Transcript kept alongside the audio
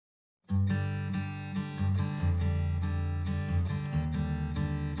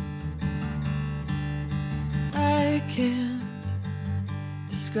can't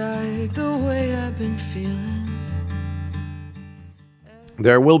describe the way I've been feeling.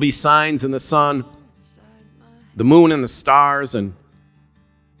 There will be signs in the sun, the moon and the stars, and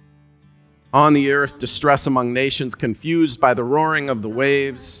on the earth distress among nations, confused by the roaring of the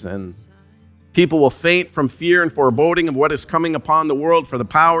waves, and people will faint from fear and foreboding of what is coming upon the world, for the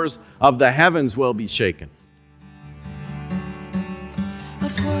powers of the heavens will be shaken.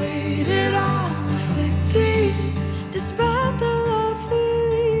 I've waited on the victories, despite the love that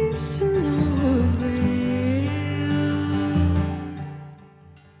leads to no avail.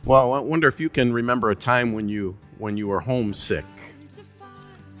 Well, I wonder if you can remember a time when you were homesick.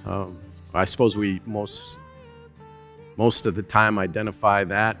 I suppose we most of the time identify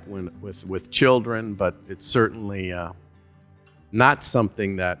that with children, but it's certainly not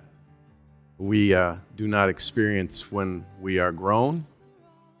something that we do not experience when we are grown.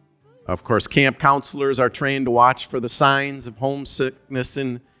 Of course, camp counselors are trained to watch for the signs of homesickness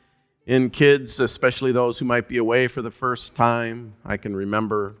in kids, especially those who might be away for the first time. I can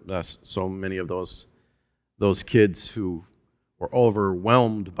remember so many of those kids who were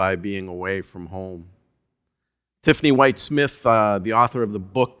overwhelmed by being away from home. Tiffany White Smith, the author of the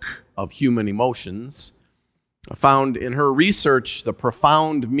Book of Human Emotions, found in her research the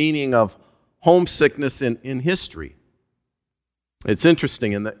profound meaning of homesickness in history. It's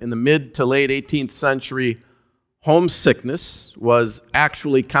interesting, in the mid to late 18th century, homesickness was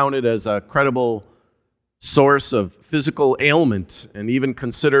actually counted as a credible source of physical ailment and even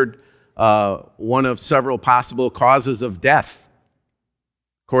considered one of several possible causes of death.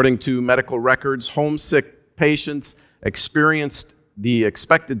 According to medical records, homesick patients experienced the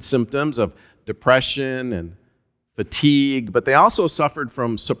expected symptoms of depression and fatigue, but they also suffered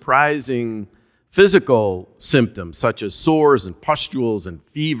from surprising physical symptoms such as sores and pustules and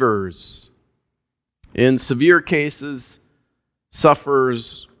fevers. In severe cases,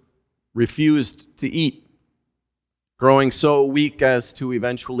 sufferers refused to eat, growing so weak as to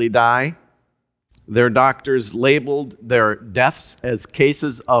eventually die. Their doctors labeled their deaths as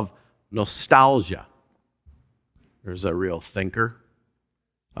cases of nostalgia. There's a real thinker.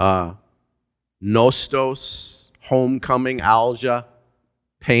 Nostos, homecoming, algia,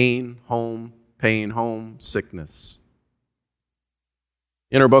 pain, home, sickness.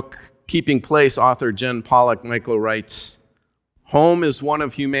 In her book, Keeping Place, author Jen Pollock Michael writes, "Home is one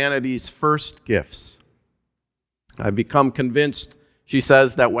of humanity's first gifts. I've become convinced," she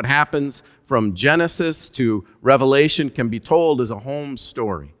says, "that what happens from Genesis to Revelation can be told as a home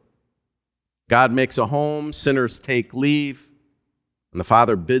story. God makes a home, sinners take leave, and the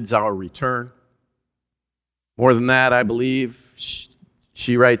Father bids our return. More than that, I believe,"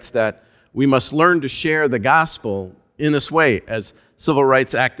 she writes, "that we must learn to share the gospel in this way. As civil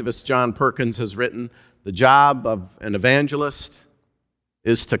rights activist John Perkins has written, the job of an evangelist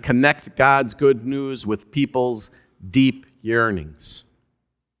is to connect God's good news with people's deep yearnings.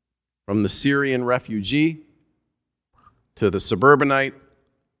 From the Syrian refugee to the suburbanite,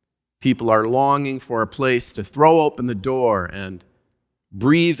 people are longing for a place to throw open the door and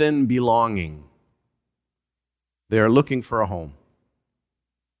breathe in belonging. They are looking for a home."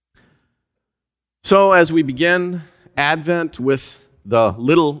 So as we begin Advent with the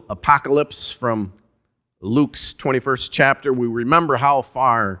little apocalypse from Luke's 21st chapter, we remember how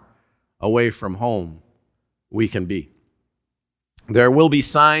far away from home we can be. There will be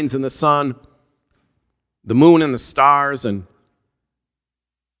signs in the sun, the moon and the stars, and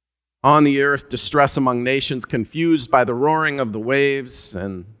on the earth distress among nations, confused by the roaring of the waves,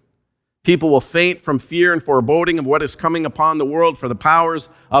 and people will faint from fear and foreboding of what is coming upon the world, for the powers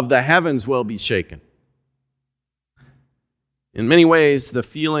of the heavens will be shaken. In many ways, the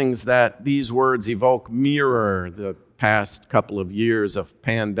feelings that these words evoke mirror the past couple of years of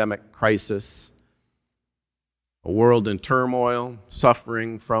pandemic crisis, a world in turmoil,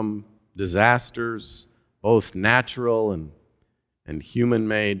 suffering from disasters, both natural and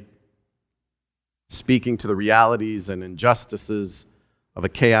human-made, speaking to the realities and injustices of a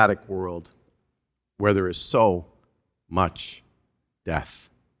chaotic world where there is so much death.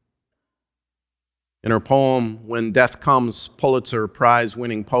 In her poem, When Death Comes, Pulitzer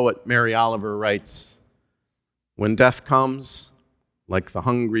Prize-winning poet Mary Oliver writes, "When death comes, like the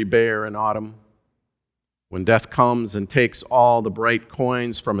hungry bear in autumn, when death comes and takes all the bright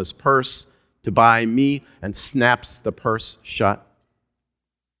coins from his purse to buy me and snaps the purse shut,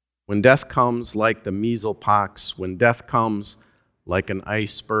 when death comes like the measles pox, when death comes like an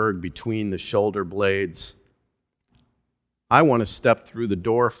iceberg between the shoulder blades, I want to step through the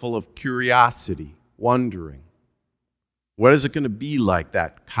door full of curiosity, wondering, what is it going to be like,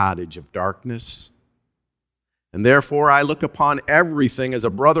 that cottage of darkness? And therefore I look upon everything as a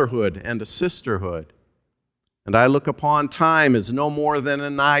brotherhood and a sisterhood. And I look upon time as no more than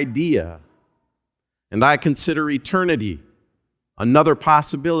an idea. And I consider eternity another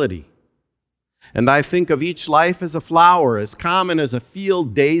possibility. And I think of each life as a flower, as common as a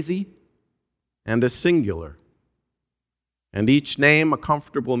field daisy, and as singular. And each name a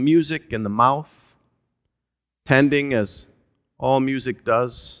comfortable music in the mouth, tending as all music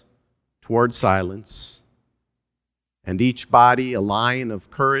does toward silence. And each body a line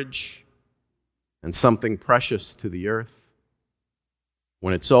of courage and something precious to the earth.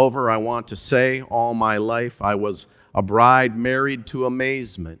 When it's over, I want to say, all my life I was a bride married to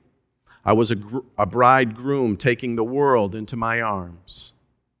amazement. I was a bridegroom taking the world into my arms.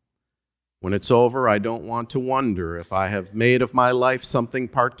 When it's over, I don't want to wonder if I have made of my life something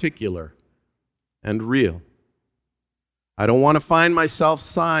particular and real. I don't want to find myself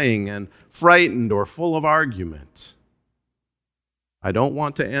sighing and frightened or full of argument. I don't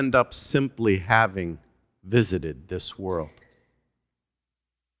want to end up simply having visited this world.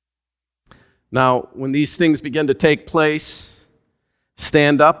 Now, when these things begin to take place,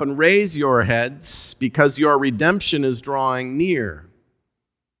 stand up and raise your heads, because your redemption is drawing near.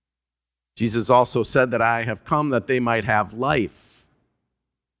 Jesus also said that I have come that they might have life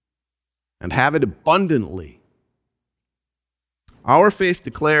and have it abundantly. Our faith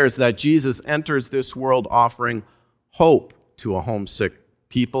declares that Jesus enters this world offering hope to a homesick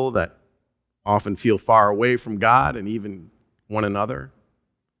people that often feel far away from God and even one another.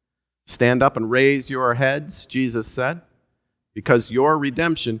 Stand up and raise your heads, Jesus said, because your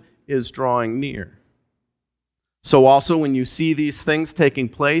redemption is drawing near. So also when you see these things taking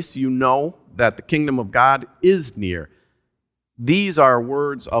place, you know that the kingdom of God is near. These are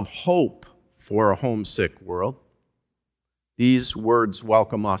words of hope for a homesick world. These words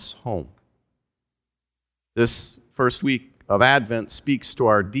welcome us home. This first week of Advent speaks to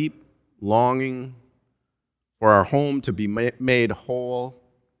our deep longing for our home to be made whole,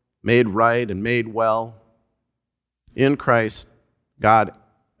 made right, and made well. In Christ, God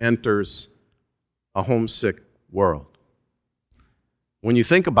enters a homesick world. When you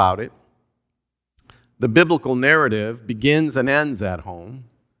think about it, the biblical narrative begins and ends at home,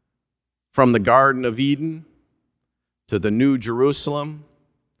 from the Garden of Eden to the New Jerusalem.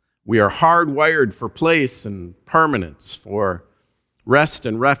 We are hardwired for place and permanence, for rest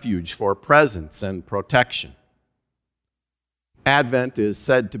and refuge, for presence and protection. Advent is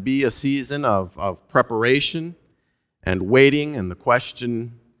said to be a season of preparation and waiting, and the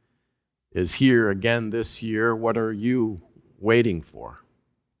question is here again this year: what are you waiting for?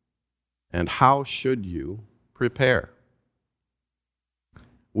 And how should you prepare?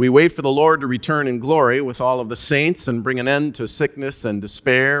 We wait for the Lord to return in glory with all of the saints and bring an end to sickness and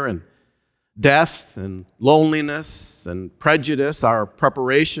despair and death and loneliness and prejudice. Our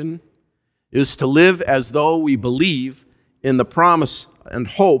preparation is to live as though we believe in the promise and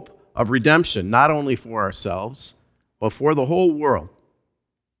hope of redemption, not only for ourselves, but for the whole world.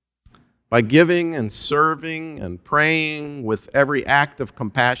 By giving and serving and praying with every act of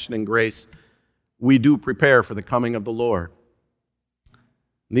compassion and grace, we do prepare for the coming of the Lord.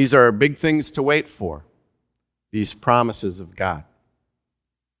 These are big things to wait for, these promises of God.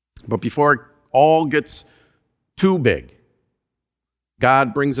 But before it all gets too big,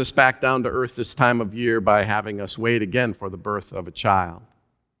 God brings us back down to earth this time of year by having us wait again for the birth of a child.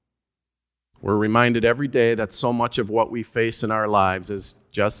 We're reminded every day that so much of what we face in our lives is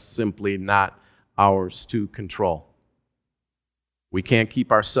just simply not ours to control. We can't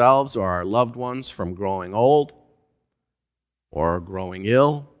keep ourselves or our loved ones from growing old, or growing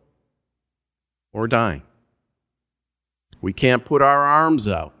ill, or dying. We can't put our arms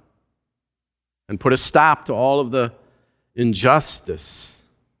out and put a stop to all of the injustice,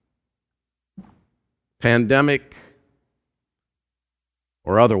 pandemic,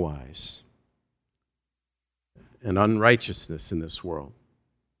 or otherwise, and unrighteousness in this world.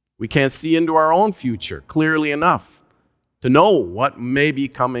 We can't see into our own future clearly enough to know what may be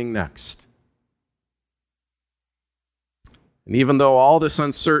coming next. And even though all this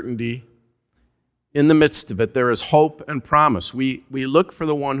uncertainty, in the midst of it, there is hope and promise. We look for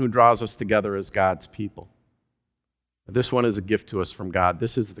the one who draws us together as God's people. This one is a gift to us from God.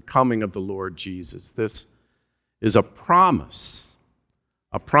 This is the coming of the Lord Jesus. This is a promise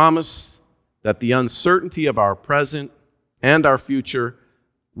that the uncertainty of our present and our future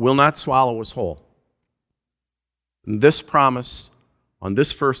will not swallow us whole. And this promise on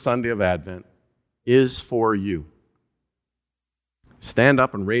this first Sunday of Advent is for you. Stand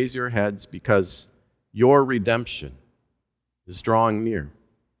up and raise your heads, because your redemption is drawing near.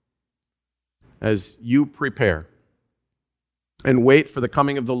 as you prepare and wait for the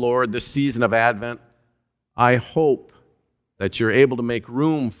coming of the Lord, this season of Advent, I hope that you're able to make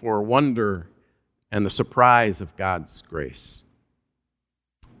room for wonder and the surprise of God's grace.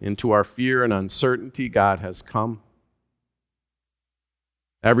 Into our fear and uncertainty, God has come.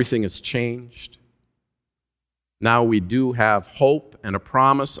 Everything has changed. Now we do have hope and a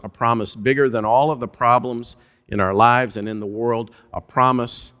promise bigger than all of the problems in our lives and in the world, a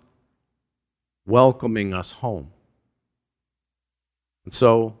promise welcoming us home. And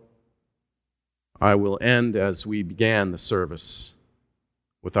so I will end as we began the service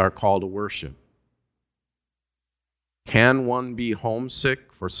with our call to worship. Can one be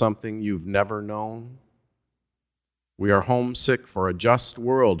homesick for something you've never known? We are homesick for a just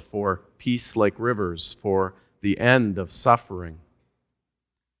world, for peace like rivers, for the end of suffering.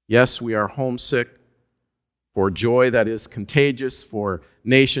 Yes, we are homesick for joy that is contagious, for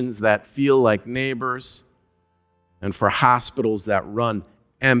nations that feel like neighbors, and for hospitals that run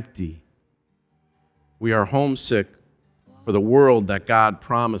empty. We are homesick for the world that God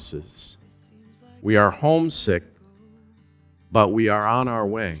promises. We are homesick, but we are on our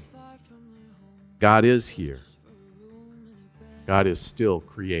way. God is here. God is still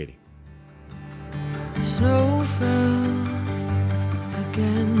creating. Snow fell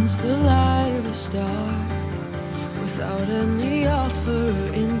against the light of a star. Without any offer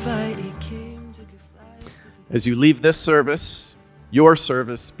or invite, he came to give life. As you leave this service, your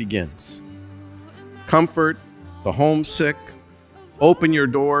service begins. Comfort the homesick. Open your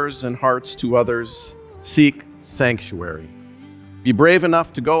doors and hearts to others. Seek sanctuary. Be brave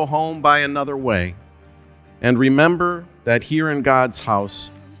enough to go home by another way. And remember that here in God's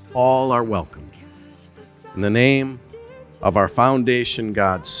house, all are welcome. In the name of our foundation,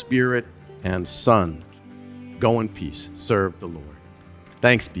 God's Spirit and Son, go in peace. Serve the Lord.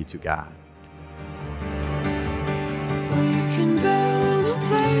 Thanks be to God. We can build a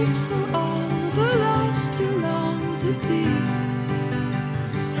place for all the lost who long to be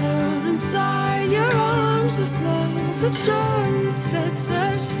held inside your arms of love, the joy that sets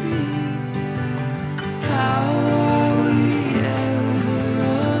us free. How